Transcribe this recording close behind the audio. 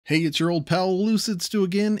Hey, it's your old pal Lucid Stu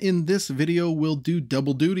again. In this video, we'll do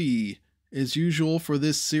double duty. As usual for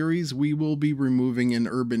this series, we will be removing an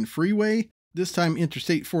urban freeway, this time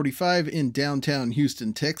Interstate 45 in downtown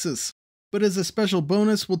Houston, Texas. But as a special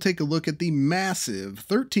bonus, we'll take a look at the massive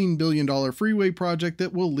 $13 billion freeway project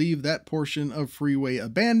that will leave that portion of freeway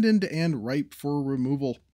abandoned and ripe for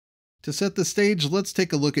removal. To set the stage, let's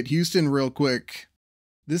take a look at Houston real quick.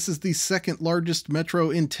 This is the second largest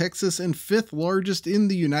metro in Texas and fifth largest in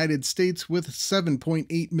the United States with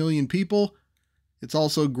 7.8 million people. It's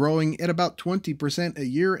also growing at about 20% a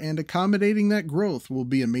year, and accommodating that growth will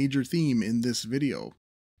be a major theme in this video.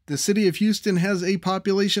 The city of Houston has a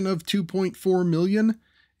population of 2.4 million.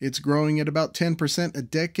 It's growing at about 10% a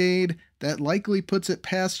decade. That likely puts it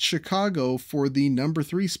past Chicago for the number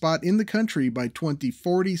 3 spot in the country by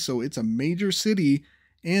 2040, so it's a major city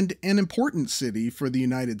and an important city for the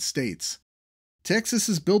United States. Texas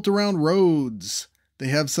is built around roads. They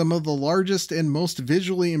have some of the largest and most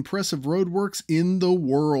visually impressive roadworks in the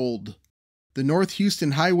world. The North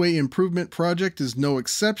Houston Highway Improvement Project is no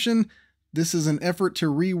exception. This is an effort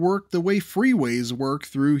to rework the way freeways work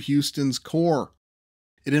through Houston's core.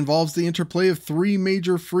 It involves the interplay of 3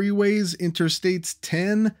 major freeways, Interstates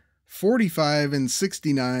 10, 45, and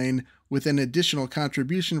 69, with an additional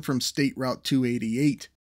contribution from State Route 288.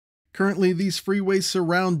 Currently, these freeways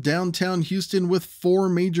surround downtown Houston with 4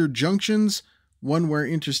 major junctions, one where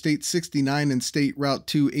Interstate 69 and State Route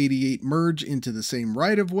 288 merge into the same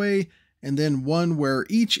right-of-way, and then one where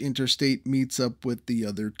each interstate meets up with the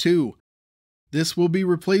other 2. This will be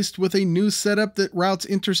replaced with a new setup that routes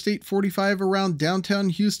Interstate 45 around downtown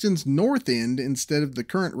Houston's north end instead of the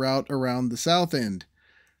current route around the south end.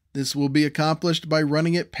 This will be accomplished by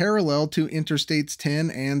running it parallel to Interstates 10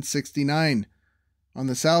 and 69. On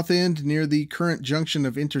the south end, near the current junction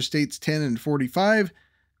of Interstates 10 and 45,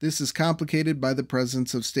 this is complicated by the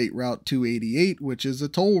presence of State Route 288, which is a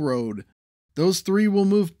toll road. Those 3 will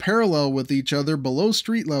move parallel with each other below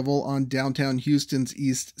street level on downtown Houston's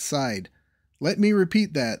east side. Let me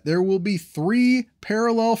repeat that. There will be 3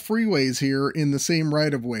 parallel freeways here in the same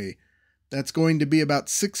right-of-way. That's going to be about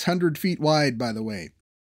 600 feet wide, by the way.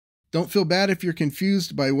 Don't feel bad if you're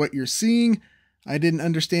confused by what you're seeing. I didn't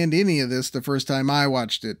understand any of this the first time I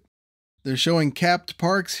watched it. They're showing capped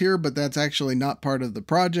parks here, but that's actually not part of the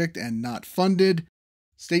project and not funded.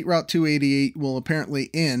 State Route 288 will apparently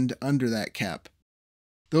end under that cap.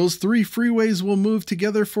 Those 3 freeways will move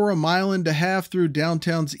together for 1.5 miles through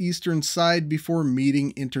downtown's eastern side before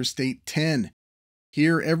meeting Interstate 10.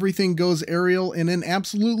 Here, everything goes aerial in an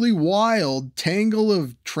absolutely wild tangle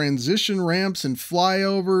of transition ramps and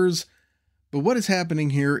flyovers. But what is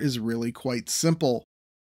happening here is really quite simple.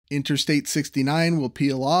 Interstate 69 will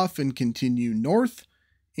peel off and continue north.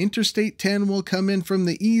 Interstate 10 will come in from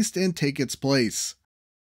the east and take its place.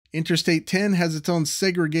 Interstate 10 has its own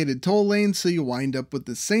segregated toll lane, so you wind up with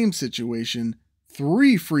the same situation,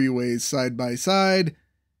 3 freeways side by side,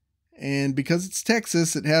 and because it's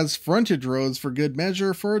Texas, it has frontage roads for good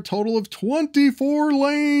measure for a total of 24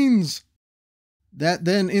 lanes. That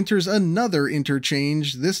then enters another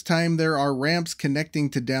interchange. This time there are ramps connecting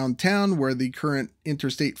to downtown where the current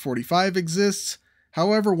Interstate 45 exists.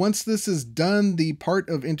 However, once this is done, the part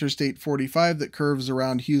of Interstate 45 that curves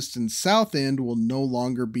around Houston's south end will no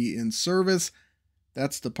longer be in service.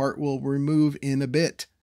 That's the part we'll remove in a bit.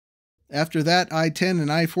 After that, I-10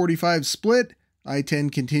 and I-45 split.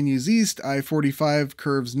 I-10 continues east, I-45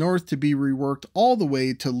 curves north to be reworked all the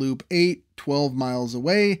way to Loop 8, 12 miles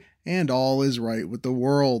away, and all is right with the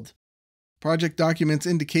world. Project documents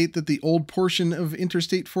indicate that the old portion of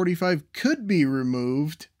Interstate 45 could be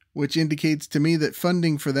removed, which indicates to me that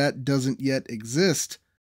funding for that doesn't yet exist.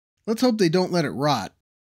 Let's hope they don't let it rot.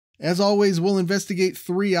 As always, we'll investigate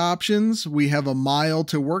 3 options. We have a mile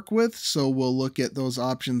to work with, so we'll look at those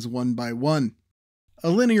options one by one. A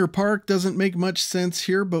linear park doesn't make much sense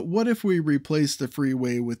here, but what if we replace the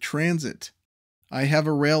freeway with transit? I have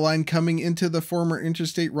a rail line coming into the former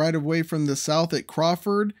interstate right-of-way from the south at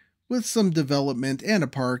Crawford, with some development and a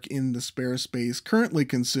park in the spare space currently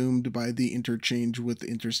consumed by the interchange with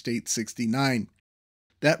Interstate 69.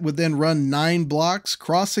 That would then run 9 blocks,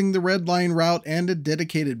 crossing the Red Line route and a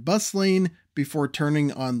dedicated bus lane before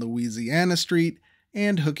turning on Louisiana Street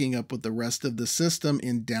and hooking up with the rest of the system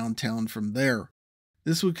in downtown from there.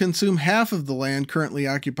 This would consume half of the land currently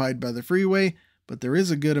occupied by the freeway, but there is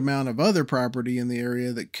a good amount of other property in the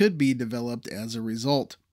area that could be developed as a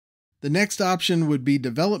result. The next option would be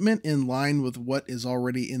development in line with what is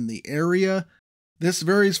already in the area. This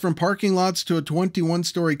varies from parking lots to a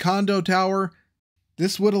 21-story condo tower.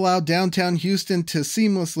 This would allow downtown Houston to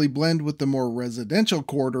seamlessly blend with the more residential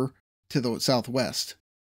quarter to the southwest.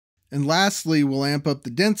 And lastly, we'll amp up the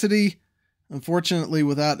density. Unfortunately,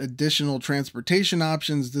 without additional transportation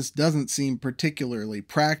options, this doesn't seem particularly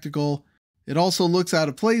practical. It also looks out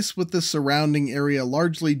of place with the surrounding area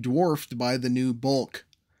largely dwarfed by the new bulk.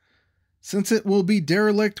 Since it will be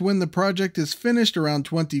derelict when the project is finished around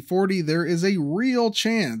 2040, there is a real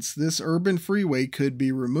chance this urban freeway could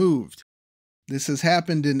be removed. This has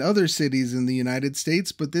happened in other cities in the United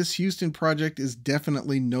States, but this Houston project is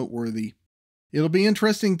definitely noteworthy. It'll be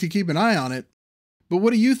interesting to keep an eye on it. But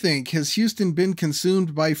what do you think? Has Houston been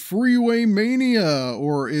consumed by freeway mania,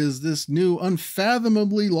 or is this new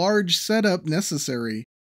unfathomably large setup necessary?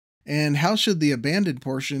 And how should the abandoned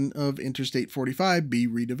portion of Interstate 45 be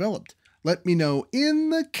redeveloped? Let me know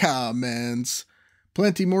in the comments.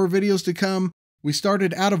 Plenty more videos to come. We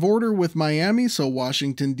started out of order with Miami, so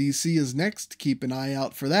Washington, D.C. is next. Keep an eye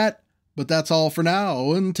out for that. But that's all for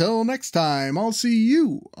now. Until next time, I'll see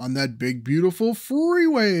you on that big, beautiful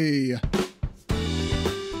freeway.